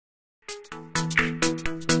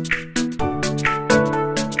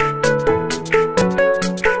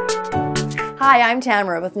Hi, I'm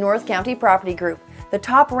Tamara with North County Property Group, the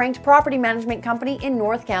top-ranked property management company in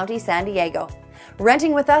North County, San Diego.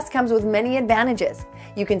 Renting with us comes with many advantages.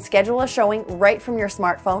 You can schedule a showing right from your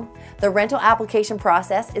smartphone. The rental application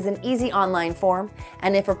process is an easy online form,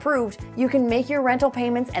 and if approved, you can make your rental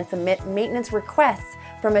payments and submit maintenance requests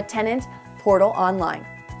from a tenant portal online.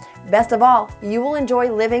 Best of all, you will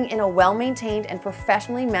enjoy living in a well-maintained and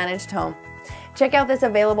professionally managed home. Check out this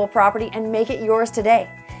available property and make it yours today.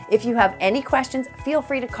 If you have any questions, feel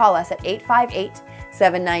free to call us at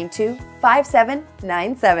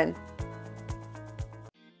 858-792-5797.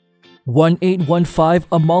 1815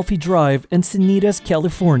 Amalfi Drive, Encinitas,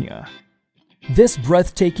 California. This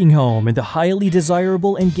breathtaking home in the highly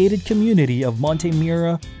desirable and gated community of Monte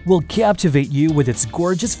Mira will captivate you with its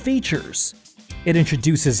gorgeous features. It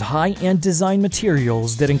introduces high-end design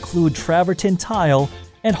materials that include travertine tile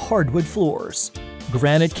and hardwood floors,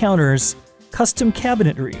 granite counters, custom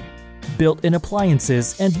cabinetry, built-in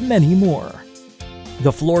appliances, and many more.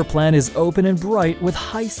 The floor plan is open and bright with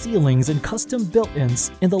high ceilings and custom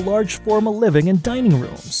built-ins in the large formal living and dining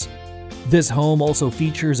rooms. This home also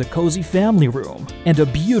features a cozy family room and a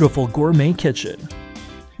beautiful gourmet kitchen.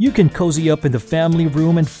 You can cozy up in the family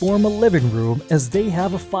room and form a living room as they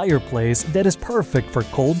have a fireplace that is perfect for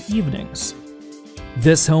cold evenings.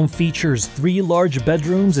 This home features 3 large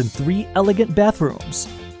bedrooms and 3 elegant bathrooms.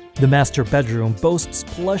 The master bedroom boasts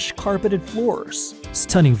plush carpeted floors,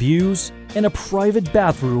 stunning views, and a private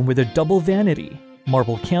bathroom with a double vanity,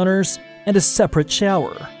 marble counters, and a separate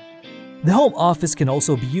shower. The home office can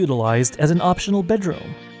also be utilized as an optional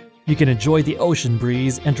bedroom. You can enjoy the ocean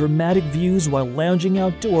breeze and dramatic views while lounging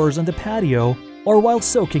outdoors on the patio or while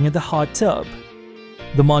soaking in the hot tub.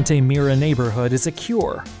 The Monte Mira neighborhood is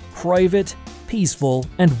secure, private, peaceful,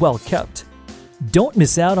 and well kept. Don't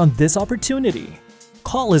miss out on this opportunity.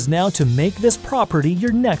 Call us now to make this property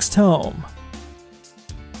your next home.